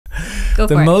Go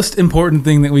The for it. most important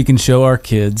thing that we can show our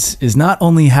kids is not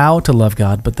only how to love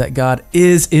God, but that God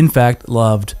is, in fact,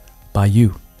 loved by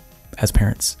you as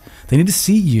parents. They need to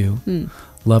see you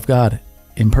love God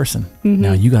in person.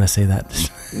 Now, you got to say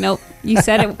that. Nope. You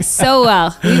said it so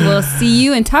well. We will see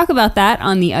you and talk about that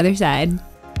on the other side.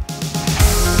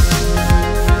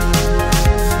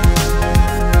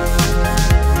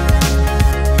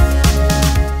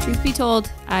 Truth be told,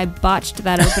 I botched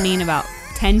that opening about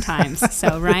 10 times.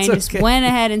 So Ryan just went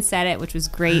ahead and said it, which was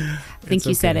great. I think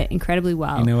you said it incredibly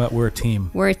well. You know what? We're a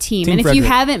team. We're a team. Team And if Frederick. you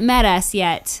haven't met us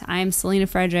yet, I'm Selena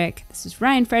Frederick. This is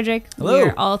Ryan Frederick. Hello. We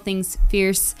are all things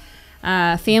fierce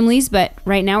families, but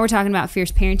right now we're talking about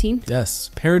fierce parenting.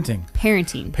 Yes, parenting.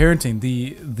 Parenting.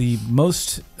 The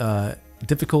most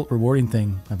difficult, rewarding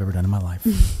thing I've ever done in my life.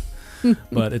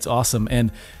 But it's awesome.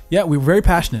 And yeah, we're very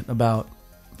passionate about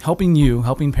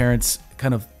helping parents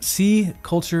kind of see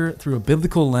culture through a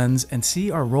biblical lens and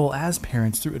see our role as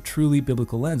parents through a truly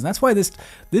biblical lens. And that's why this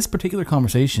particular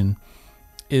conversation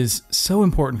is so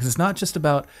important, because it's not just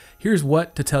about here's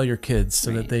what to tell your kids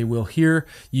so that they will hear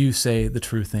you say the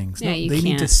true things. Yeah, you they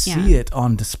need to can't, see it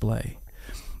on display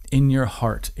in your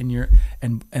heart, in your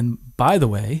and by the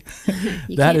way,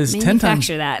 You that can't is 10 times,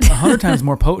 manufacture that. 100 times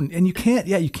more potent. And you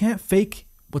can't fake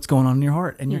what's going on in your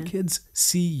heart. And your kids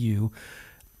see you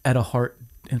at a heart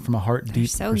and from a heart deep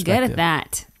So perspective. good at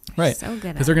that. Right. So good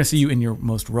at Because they're going to see you in your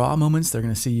most raw moments. They're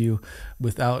going to see you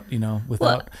without your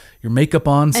makeup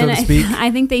on, so to speak. I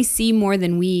think they see more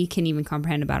than we can even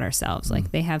comprehend about ourselves.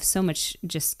 Like they have so much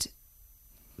just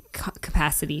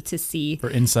capacity to see For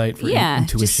insight, for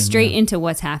intuition. just straight into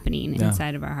what's happening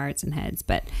inside of our hearts and heads.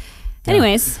 But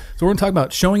anyways, So we're going to talk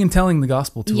about showing and telling the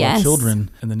gospel to our Yes.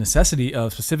 children, and the necessity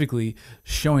of specifically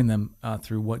showing them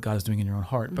through what God is doing in your own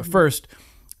heart. But first,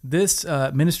 this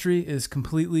ministry is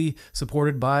completely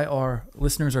supported by our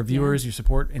listeners, our viewers. You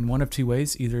support in one of two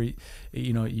ways. Either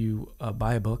you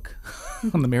buy a book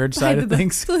on the marriage side of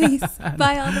things. please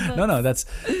buy all the books. No, that's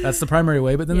the primary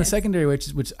way. But then the Yes. secondary way,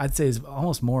 which I'd say is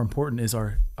almost more important, is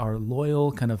our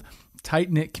loyal, kind of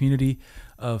tight-knit community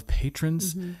of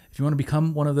patrons. If you want to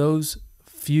become one of those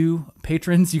few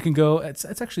patrons, you can go. It's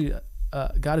actually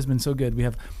God has been so good. We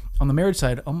have on the marriage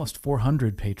side almost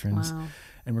 400 patrons. Wow.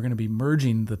 And we're going to be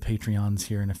merging the Patreons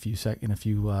here in a few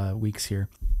weeks here.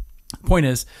 Point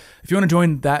is, if you want to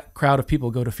join that crowd of people,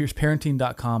 go to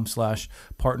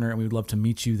fierceparenting.com/partner, and we would love to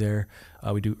meet you there.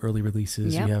 We do early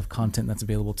releases. Yep. We have content that's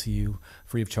available to you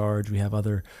free of charge. We have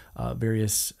other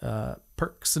various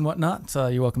perks and whatnot. So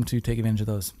you're welcome to take advantage of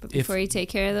those. But before you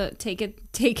take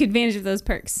advantage of those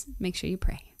perks, make sure you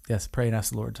pray. Yes, pray and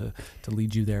ask the Lord to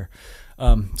lead you there.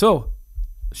 So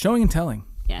showing and telling.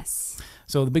 Yes.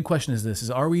 So the big question is this: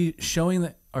 are we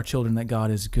showing our children that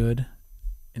God is good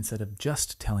instead of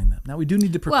just telling them? Now, we do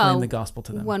need to proclaim the gospel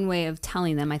to them. One way of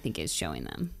telling them, I think, is showing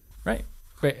them. Right.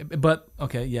 But,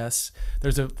 okay, yes.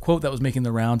 There's a quote that was making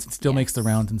the rounds. It still makes the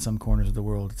rounds in some corners of the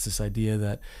world. It's this idea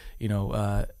that,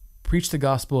 preach the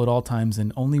gospel at all times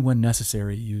and only when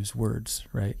necessary use words,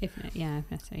 right? If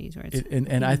necessary, use words.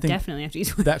 And I think definitely have to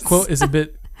use words. that quote is a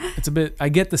bit, I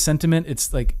get the sentiment.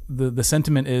 It's like the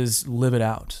sentiment is live it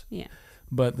out. Yeah.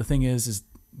 But the thing is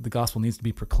the gospel needs to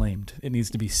be proclaimed. It needs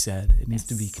to be said. It needs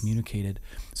to be communicated.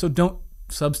 So don't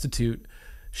substitute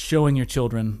showing your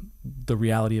children the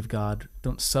reality of God.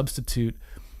 Don't substitute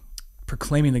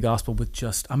proclaiming the gospel with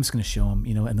I'm just going to show them,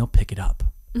 and they'll pick it up.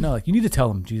 No, you need to tell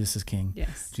them Jesus is King.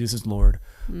 Yes. Jesus is Lord.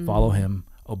 Follow him.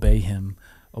 Obey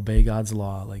God's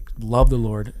law. Love the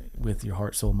Lord with your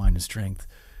heart, soul, mind, and strength.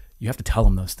 You have to tell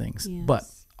them those things, but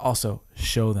also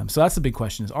show them. So that's the big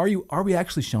question: is are we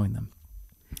actually showing them?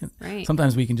 Right.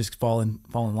 Sometimes we can just fall in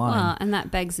line. Well, and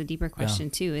that begs a deeper question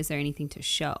too. Is there anything to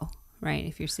show? Right.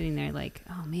 If you're sitting there like,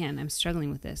 oh man, I'm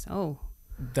struggling with this. Oh,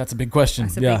 that's a big question.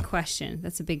 That's a big question.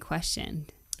 That's a big question.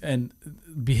 And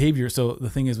behavior. So the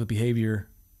thing is with behavior,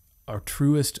 our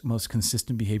truest, most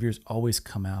consistent behaviors always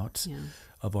come out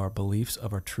of our beliefs,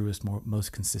 of our truest,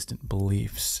 most consistent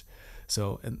beliefs.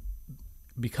 So, and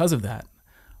because of that,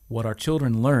 what our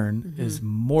children learn is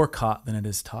more caught than it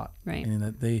is taught. Right. Meaning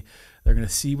that they're going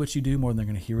to see what you do more than they're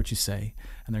going to hear what you say.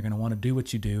 And they're going to want to do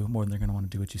what you do more than they're going to want to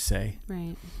do what you say.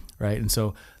 Right. Right. And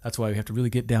so that's why we have to really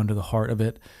get down to the heart of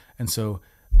it. And so,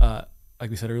 like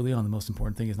we said early on, the most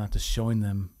important thing is not just showing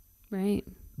them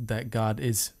that God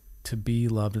is to be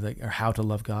loved or how to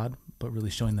love God, but really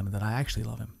showing them that I actually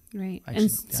love him. Right.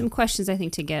 Some questions I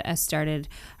think to get us started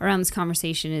around this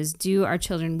conversation is, do our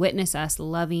children witness us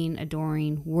loving,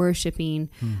 adoring, worshiping,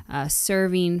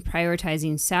 serving,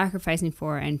 prioritizing, sacrificing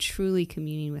for, and truly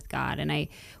communing with God? And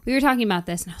we were talking about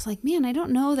this and I was like, man, I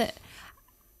don't know that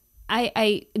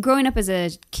I growing up as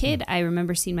a kid, I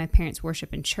remember seeing my parents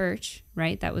worship in church,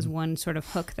 right? That was one sort of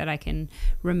hook that I can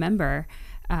remember.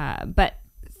 But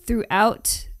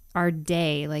throughout our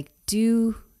day, like,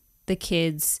 do the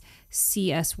kids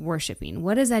see us worshiping?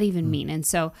 What does that even mean? And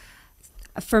so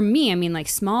for me, I mean, like,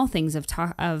 small things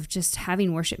of just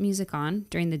having worship music on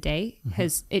during the day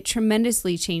it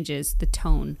tremendously changes the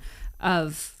tone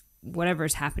of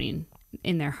whatever's happening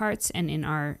in their hearts and in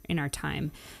our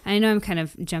time. And I know I'm kind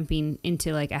of jumping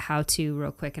into like a how-to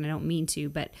real quick, and I don't mean to,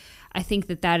 but I think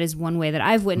that is one way that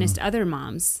I've witnessed other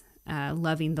moms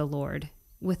loving the Lord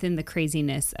within the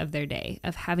craziness of their day,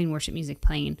 of having worship music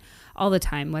playing all the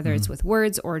time, whether it's with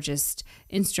words or just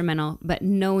instrumental, but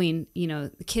knowing,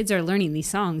 the kids are learning these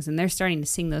songs and they're starting to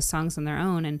sing those songs on their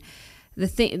own. And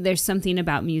there's something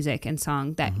about music and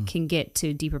song that can get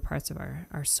to deeper parts of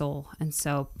our soul. And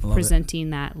so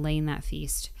presenting that, laying that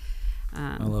feast.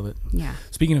 I love it. Yeah.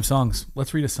 Speaking of songs,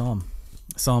 let's read a psalm.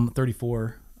 Psalm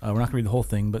 34. We're not going to read the whole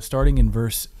thing, but starting in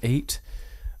verse 8,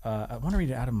 I want to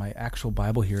read it out of my actual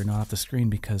Bible here, not off the screen,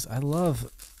 because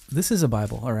this is a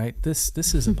Bible, all right? This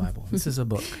is a Bible. This is a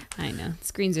book. I know.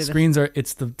 Screens are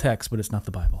it's the text, but it's not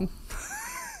the Bible.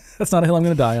 That's not a hill I'm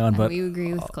going to die on, but we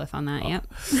agree with Cliff on that. Yep.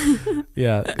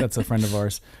 Yeah, that's a friend of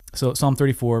ours. So Psalm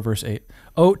 34, verse 8.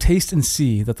 Oh, taste and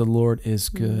see that the Lord is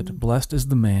good. Blessed is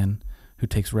the man who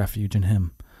takes refuge in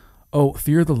him. Oh,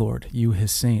 fear the Lord, you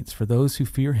his saints, for those who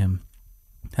fear him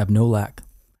have no lack.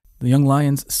 The young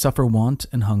lions suffer want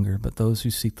and hunger, but those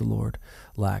who seek the Lord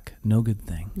lack no good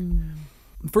thing.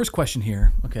 The first question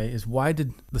here, okay, is why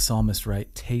did the psalmist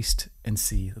write, taste and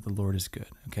see that the Lord is good,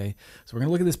 okay? So we're going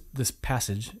to look at this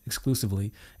passage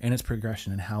exclusively and its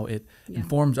progression and how it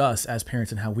informs us as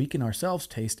parents and how we can ourselves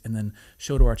taste and then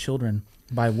show to our children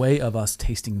by way of us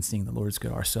tasting and seeing the Lord is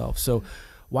good ourselves. So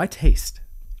why taste?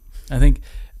 I think,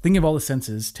 thinking of all the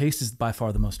senses, taste is by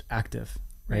far the most active,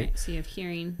 right? So you have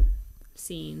hearing,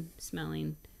 seeing,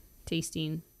 smelling,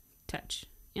 tasting, touch,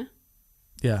 yeah?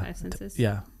 Yeah. 5 senses?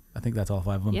 Yeah. I think that's all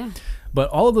 5 of them. Yeah. But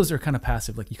all of those are kind of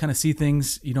passive. Like, you kind of see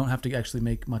things. You don't have to actually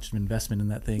make much of an investment in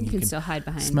that thing. You can still hide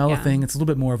behind. Smell a thing. It's a little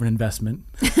bit more of an investment.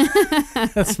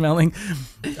 Smelling.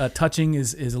 Touching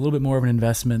is a little bit more of an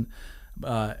investment.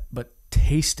 But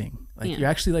tasting, like, you're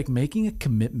actually like making a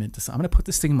commitment to something. I'm going to put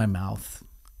this thing in my mouth.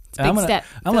 I'm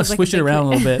gonna swish it around a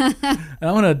little bit. And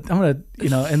I'm gonna,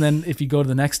 and then if you go to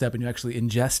the next step and you actually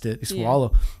ingest it, you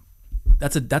swallow,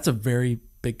 that's a very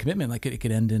big commitment. Like, it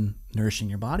could end in nourishing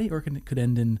your body, or it could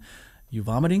end in you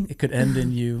vomiting. It could end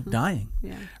in you dying.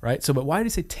 Yeah. Right. So, but why did he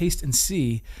say taste and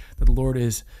see that the Lord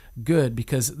is good?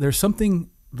 Because there's something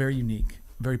very unique,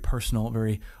 very personal,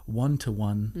 very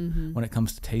one-to-one when it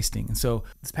comes to tasting. And so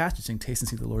this passage saying taste and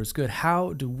see that the Lord is good.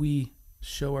 How do we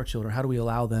show our children, how do we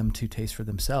allow them to taste for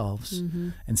themselves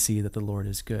and see that the Lord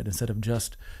is good, instead of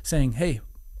just saying, hey,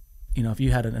 if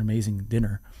you had an amazing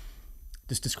dinner,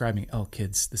 just describing, oh,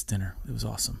 kids, this dinner, it was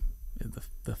awesome.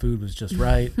 The food was just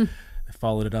right. I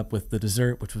followed it up with the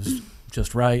dessert, which was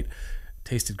just right.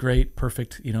 Tasted great,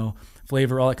 perfect,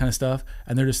 flavor, all that kind of stuff.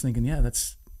 And they're just thinking, yeah,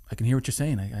 I can hear what you're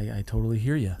saying. I totally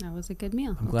hear you. That was a good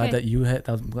meal. I'm glad that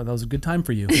that was a good time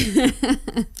for you.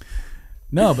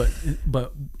 No,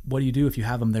 but what do you do if you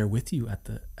have them there with you at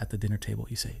the dinner table?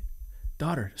 You say,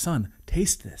 daughter, son,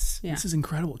 taste this. Yeah. This is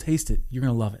incredible. Taste it. You're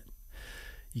going to love it.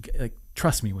 You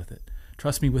trust me with it.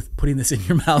 Trust me with putting this in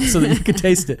your mouth so that you can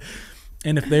taste it.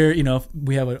 And if they're, if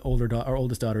we have our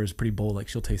oldest daughter is pretty bold, like,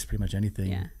 she'll taste pretty much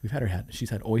anything. Yeah. She's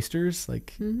had oysters,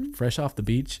 like, fresh off the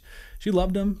beach. She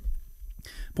loved them.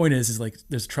 Point is like,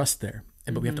 there's trust there,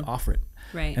 but we have to offer it.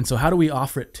 Right. And so how do we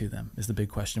offer it to them is the big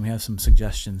question. We have some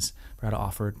suggestions for how to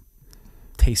offer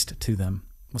taste to them.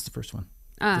 What's the first one?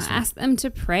 Ask them to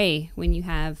pray when you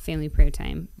have family prayer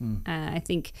time. I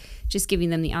think just giving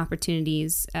them the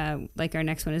opportunities, like our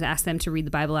next one is ask them to read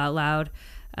the Bible out loud,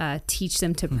 teach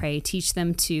them to pray, teach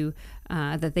them to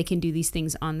that they can do these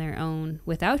things on their own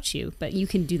without you, but you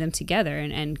can do them together,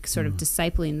 and sort of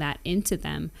discipling that into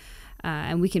them.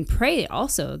 And we can pray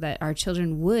also that our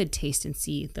children would taste and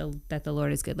see that the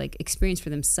Lord is good, like experience for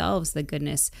themselves the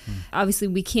goodness. Obviously,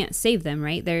 we can't save them,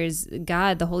 right? There's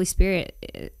God, the Holy Spirit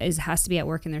has to be at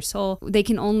work in their soul. They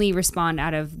can only respond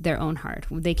out of their own heart.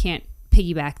 They can't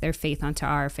piggyback their faith onto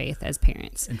our faith as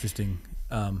parents. Interesting.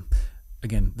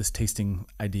 Again, this tasting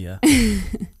idea.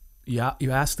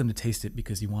 You ask them to taste it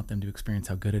because you want them to experience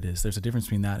how good it is. There's a difference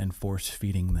between that and force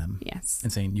feeding them. Yes.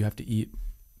 And saying you have to eat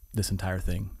this entire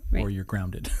thing, or you're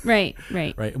grounded. Right.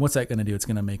 And what's that going to do? It's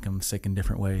going to make them sick in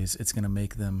different ways. It's going to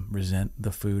make them resent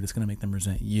the food. It's going to make them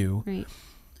resent you. Right.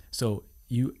 So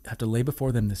you have to lay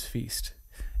before them this feast,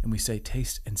 and we say,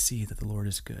 taste and see that the Lord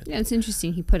is good. Yeah, it's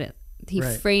interesting. He put it he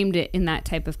Right. framed it in that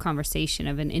type of conversation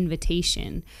of an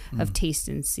invitation of taste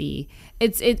and see.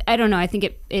 I don't know. I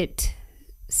think it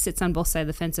sits on both sides of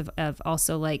the fence of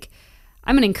also like,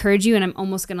 I'm going to encourage you and I'm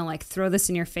almost going to like throw this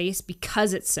in your face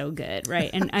because it's so good. Right.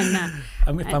 And I'm not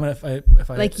if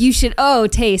I like, you should,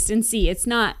 taste and see. It's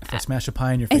not, if I smash a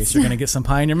pie in your face, you're going to get some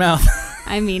pie in your mouth.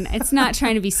 I mean, it's not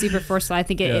trying to be super forceful. I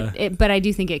think but I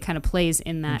do think it kind of plays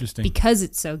in that because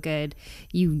it's so good,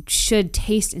 you should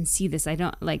taste and see this. I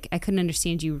couldn't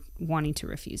understand you wanting to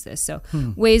refuse this. So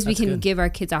ways we can give our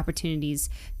kids opportunities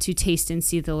to taste and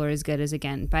see the Lord is good is,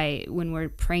 again, by when we're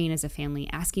praying as a family,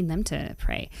 asking them to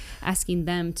pray, asking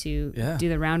them to do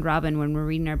the round robin when we're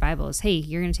reading our Bibles. Hey,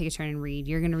 you're going to take a turn and read.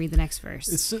 You're going to read the next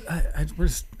verse. We're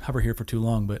just hover here for too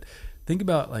long, but think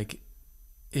about like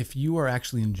if you are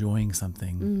actually enjoying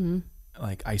something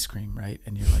like ice cream, right?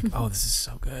 And you're like, oh, this is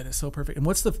so good. It's so perfect.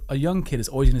 And a young kid is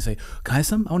always going to say, can I have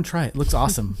some? I want to try it. It looks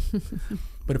awesome.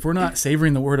 But if we're not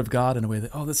savoring the word of God in a way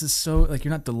that, oh, this is so, like,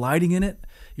 you're not delighting in it,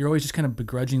 you're always just kind of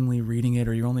begrudgingly reading it,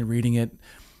 or you're only reading it,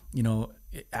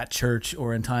 at church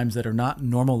or in times that are not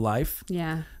normal life.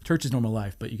 Yeah. Church is normal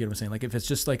life, but you get what I'm saying? Like if it's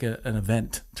just like an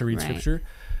event to read scripture,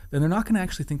 then they're not going to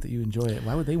actually think that you enjoy it.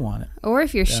 Why would they want it? Or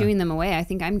if you're shooing them away, I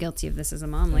think I'm guilty of this as a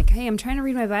mom. Like, hey, I'm trying to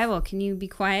read my Bible. Can you be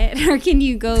quiet? Or can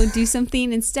you go do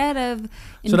something instead of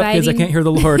Shut up, kids, I can't hear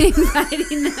the Lord.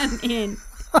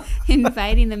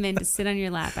 inviting them in to sit on your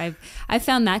lap. I've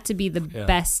found that to be the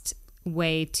best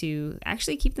way to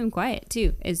actually keep them quiet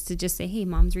too, is to just say, hey,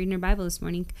 mom's reading her Bible this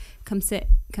morning, come sit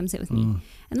with me.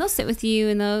 And they'll sit with you,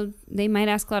 and they might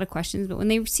ask a lot of questions, but when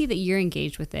they see that you're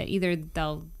engaged with it, either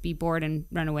they'll be bored and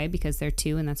run away because they're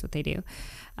 2 and that's what they do,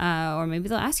 or maybe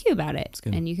they'll ask you about it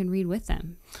and you can read with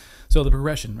them. So the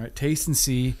progression, right? Taste and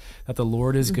see that the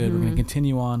Lord is good. We're going to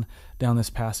continue on down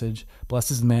this passage.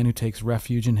 Blessed is the man who takes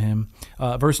refuge in him.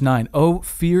 Verse 9, oh,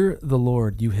 fear the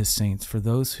Lord, you his saints, for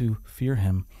those who fear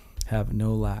him have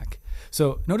no lack.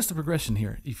 So notice the progression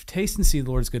here. You taste and see the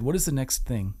Lord is good. What is the next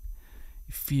thing?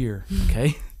 Fear.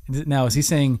 Okay. Now, is he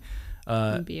saying,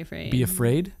 be afraid? Be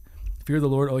afraid. Fear the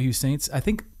Lord, oh you saints. I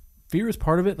think fear is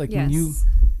part of it. Like when you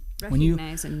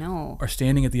recognize and know, are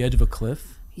standing at the edge of a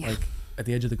cliff, like at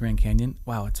the edge of the Grand Canyon.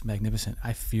 Wow, it's magnificent.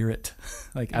 I fear it.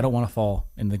 I don't want to fall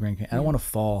into the Grand Canyon. I don't want to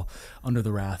fall under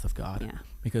the wrath of God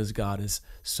because God is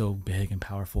so big and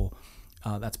powerful.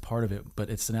 That's part of it, but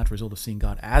it's the natural result of seeing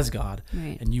God as God,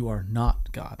 and you are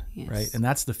not God, right? And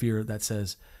that's the fear that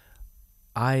says,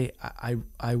 I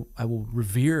will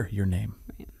revere your name.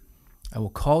 Right. I will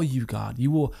call you God. I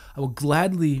will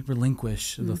gladly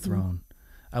relinquish the throne.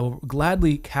 I will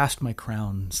gladly cast my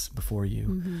crowns before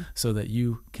you so that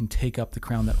you can take up the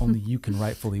crown that only you can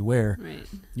rightfully wear. Right.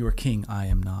 You are king, I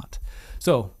am not.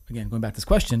 So again, going back to this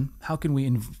question, how can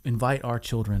we invite our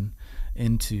children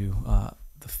into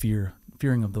the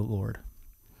fearing of the Lord?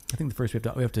 I think the first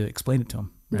we have to explain it to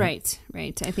them. Right.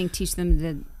 I think teach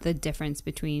them the difference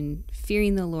between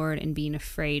fearing the Lord and being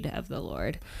afraid of the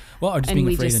Lord. Well, or just being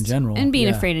afraid in general. And being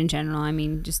afraid in general. I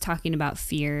mean, just talking about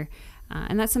fear.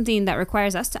 And that's something that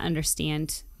requires us to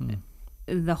understand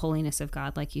the holiness of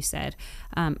God, like you said.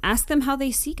 Ask them how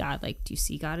they see God. Like, do you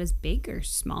see God as big or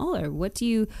small? Or what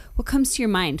comes to your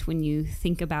mind when you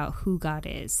think about who God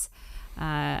is?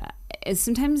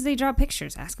 Sometimes they draw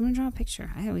pictures. Ask them to draw a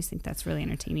picture. I always think that's really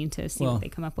entertaining to see what they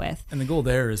come up with. And the goal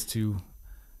there is to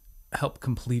help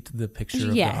complete the picture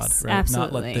of God, right?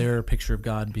 Absolutely. Not let their picture of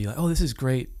God be like, oh, this is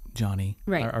great, Johnny,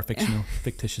 right? Our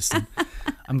fictitious son.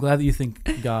 I'm glad that you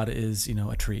think God is,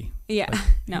 a tree. Yeah.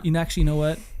 Like, No. Actually, you know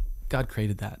what? God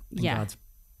created that. And yeah. God's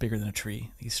bigger than a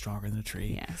tree. He's stronger than a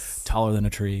tree. Yes. Taller than a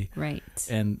tree. Right.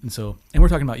 And we're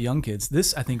talking about young kids.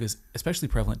 This, I think, is especially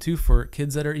prevalent too for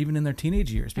kids that are even in their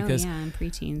teenage years, because and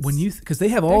preteens. Because they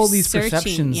have all these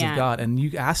perceptions of God, and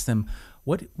you ask them,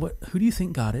 who do you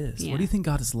think God is? Yeah. What do you think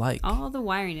God is like? All the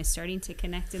wiring is starting to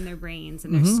connect in their brains,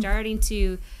 and they're starting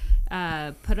to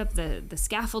put up the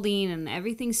scaffolding, and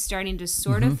everything's starting to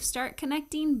sort of start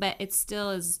connecting, but it still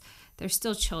is. They're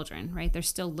still children, right? They're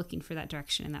still looking for that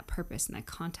direction and that purpose and that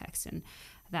context and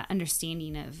that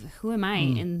understanding of who am I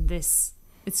in this.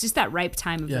 It's just that ripe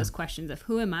time of those questions of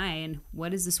who am I and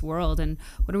what is this world and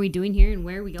what are we doing here and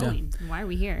where are we going and why are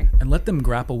we here? And let them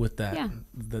grapple with that,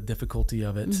 the difficulty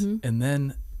of it, and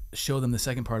then show them the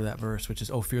second part of that verse, which is,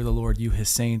 oh, fear the Lord, you his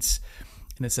saints.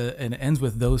 And it ends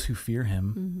with those who fear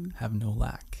him have no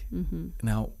lack.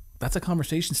 Now, that's a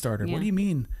conversation starter. Yeah. What do you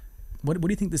mean? What do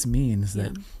you think this means,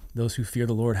 that those who fear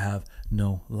the Lord have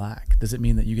no lack? Does it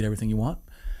mean that you get everything you want?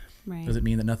 Right. Does it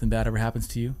mean that nothing bad ever happens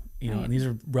to you? And these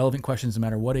are relevant questions no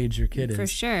matter what age your kid is. For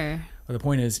sure. But the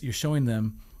point is, you're showing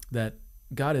them that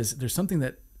God is, there's something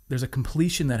that there's a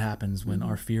completion that happens when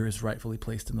our fear is rightfully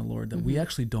placed in the Lord that we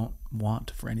actually don't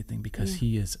want for anything, because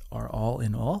he is our all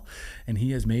in all, and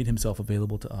he has made himself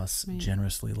available to us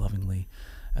generously, lovingly,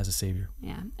 as a Savior.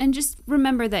 Yeah. And just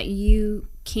remember that you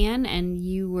can, and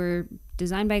you were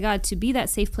designed by God to be that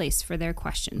safe place for their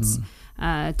questions,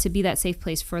 to be that safe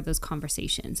place for those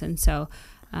conversations. And so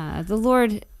the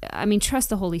Lord, trust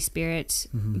the Holy Spirit,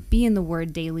 be in the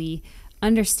Word daily,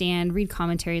 understand, read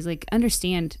commentaries, like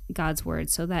understand God's Word,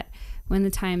 so that when the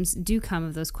times do come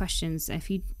of those questions, if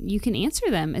you can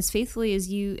answer them as faithfully as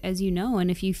you know.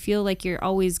 And if you feel like you're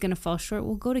always going to fall short,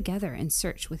 we'll go together and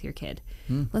search with your kid.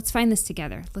 Let's find this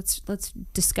together. Let's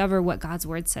discover what God's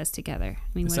Word says together.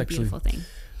 What a beautiful thing.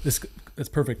 It's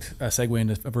perfect segue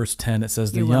into verse 10. It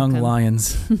says, the young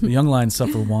lions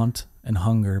suffer want and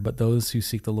hunger, but those who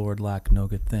seek the Lord lack no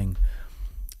good thing.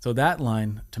 So that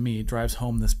line, to me, drives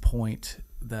home this point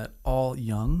that all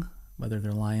young, whether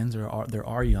they're lions or there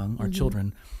are young, our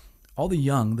children, all the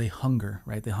young, they hunger,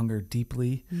 right? They hunger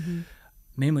deeply,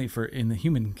 namely for, in the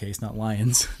human case, not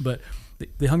lions, but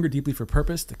they hunger deeply for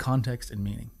purpose, the context, and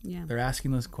meaning. Yeah. They're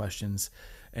asking those questions.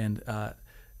 And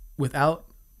without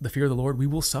the fear of the Lord, we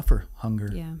will suffer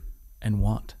hunger and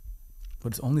want.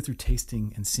 But it's only through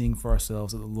tasting and seeing for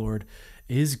ourselves that the Lord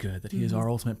is good, that he is our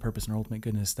ultimate purpose and our ultimate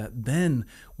goodness, that then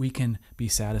we can be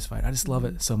satisfied. I just love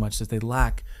it so much that they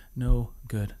lack no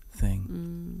good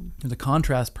thing. There's a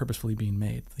contrast purposefully being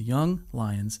made. The young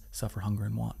lions suffer hunger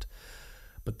and want,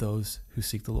 but those who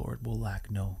seek the Lord will lack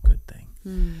no good thing.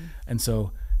 And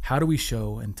so how do we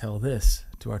show and tell this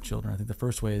to our children? I think the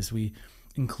first way is we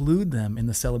include them in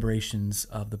the celebrations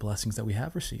of the blessings that we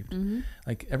have received.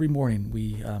 Like every morning,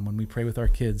 we when we pray with our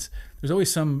kids, there's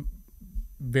always some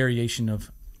variation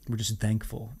of we're just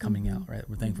thankful coming out, right?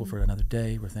 We're thankful for another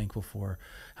day. We're thankful for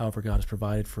however God has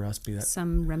provided for us. Be that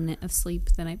some remnant of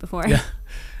sleep the night before. Yeah,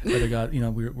 whether God,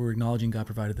 we're acknowledging God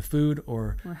provided the food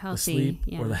or the sleep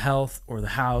or the health or the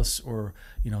house or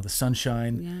the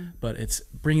sunshine. Yeah. But it's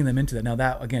bringing them into that. Now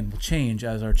that again will change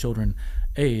as our children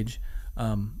age.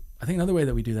 I think another way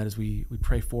that we do that is we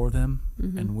pray for them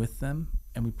and with them,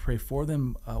 and we pray for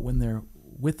them when they're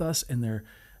with us and they're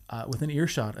within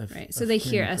earshot of right. So they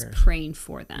hear us praying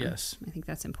for them. Yes, I think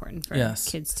that's important for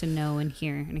kids to know and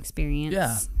hear and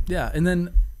experience. Yeah, and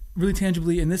then really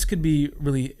tangibly, and this could be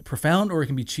really profound or it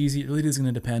can be cheesy. It really is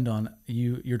going to depend on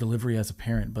your delivery as a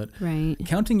parent, but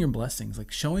counting your blessings,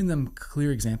 like showing them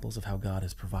clear examples of how God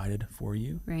has provided for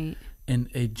you, right, in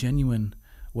a genuine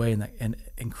way, and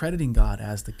crediting God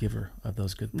as the giver of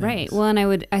those good things. Right. Well,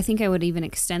 and I think I would even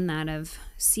extend that of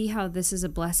see how this is a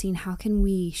blessing. How can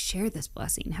we share this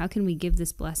blessing? How can we give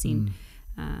this blessing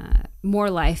more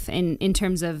life in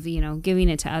terms of giving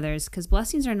it to others? Because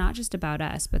blessings are not just about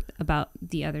us, but about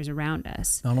the others around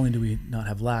us. Not only do we not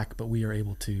have lack, but we are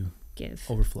able to give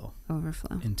overflow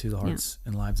into the hearts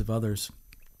and lives of others.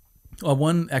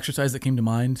 One exercise that came to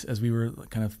mind as we were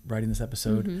kind of writing this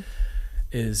episode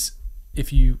is,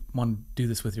 if you want to do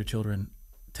this with your children,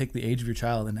 take the age of your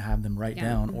child and have them write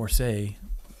down or say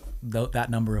that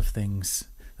number of things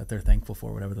that they're thankful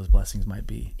for, whatever those blessings might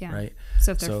be, right?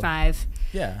 So if they're 5,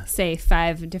 say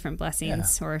 5 different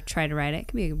blessings, or try to write it. It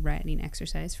can be a writing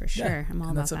exercise for sure. Yeah. I'm all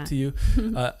and about that. That's up to you.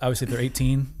 I would say if they're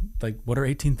 18, like what are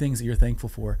 18 things that you're thankful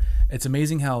for? It's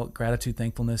amazing how gratitude,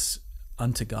 thankfulness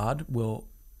unto God will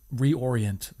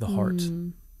reorient the heart.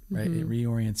 Right? It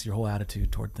reorients your whole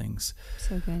attitude toward things.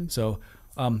 So good. So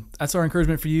that's our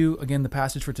encouragement for you. Again, the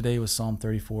passage for today was Psalm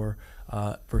 34,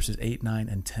 verses 8, 9,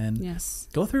 and 10. Yes.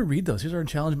 Go through and read those. Here's our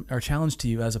challenge to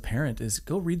you as a parent is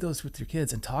go read those with your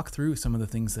kids and talk through some of the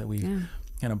things that we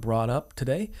kind of brought up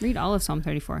today. Read all of Psalm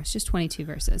 34. It's just 22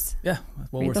 verses. Yeah.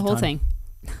 Well, read the whole thing.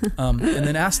 And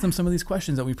then ask them some of these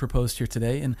questions that we proposed here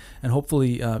today. And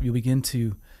hopefully you'll begin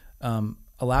to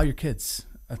allow your kids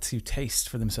to taste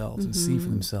for themselves and see for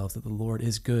themselves that the Lord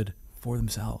is good for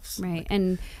themselves. Right.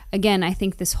 And again, I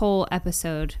think this whole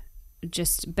episode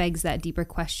just begs that deeper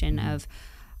question of,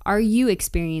 are you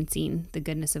experiencing the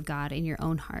goodness of God in your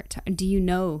own heart? Do you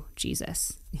know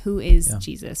Jesus? Who is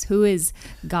Jesus? Who is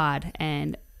God?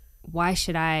 And why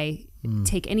should I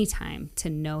take any time to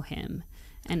know him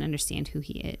and understand who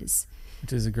he is?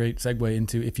 Which is a great segue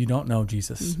into, if you don't know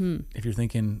Jesus, if you're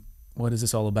thinking, what is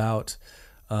this all about?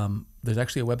 There's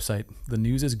actually a website,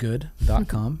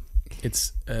 thenewsisgood.com.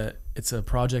 It's a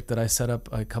project that I set up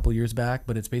a couple years back,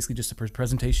 but it's basically just a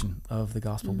presentation of the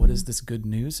gospel. What is this good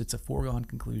news? It's a foregone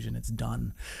conclusion. It's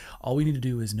done. All we need to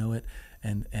do is know it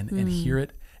and hear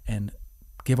it and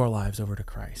give our lives over to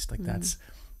Christ. Like that's,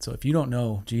 so if you don't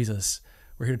know Jesus,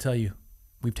 we're here to tell you,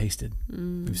 we've tasted,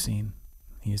 we've seen,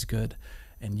 he is good.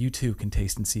 and you too can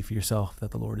taste and see for yourself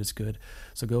that the Lord is good.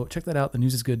 So go check that out,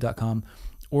 thenewsisgood.com,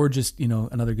 or just,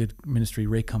 another good ministry,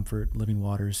 Ray Comfort, Living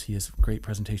Waters. He has great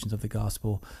presentations of the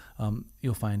gospel.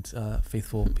 You'll find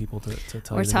faithful people to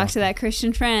tell you. Or talk to that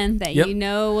Christian friend that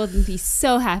will be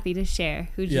so happy to share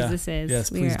who Jesus is.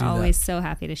 Yes, we are always so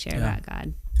happy to share about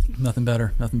God. Nothing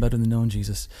better than knowing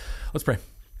Jesus. Let's pray.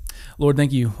 Lord,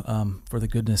 thank you for the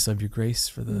goodness of your grace,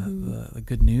 for the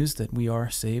good news that we are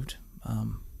saved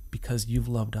because you've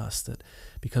loved us, that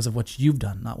because of what you've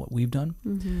done, not what we've done.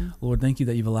 Mm-hmm. Lord, thank you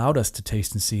that you've allowed us to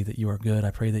taste and see that you are good. I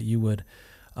pray that you would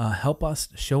help us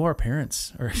show our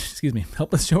parents,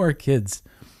 help us show our kids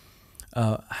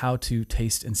how to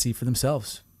taste and see for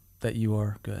themselves that you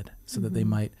are good, so that they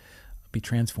might be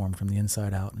transformed from the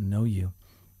inside out and know you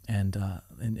and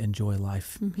enjoy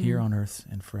life here on earth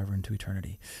and forever into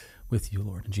eternity with you,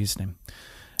 Lord. In Jesus' name,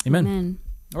 amen.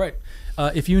 All right.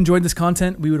 If you enjoyed this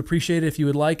content, we would appreciate it if you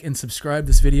would like and subscribe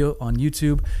this video on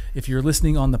YouTube. If you're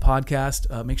listening on the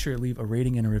podcast, make sure you leave a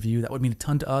rating and a review. That would mean a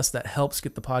ton to us. That helps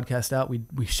get the podcast out.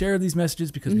 We share these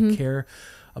messages because we care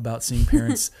about seeing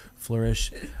parents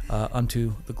flourish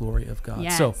unto the glory of God.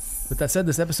 Yes. So with that said,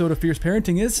 this episode of Fierce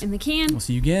Parenting is in the can. We'll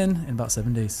see you again in about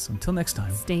 7 days. So until next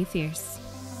time, stay fierce.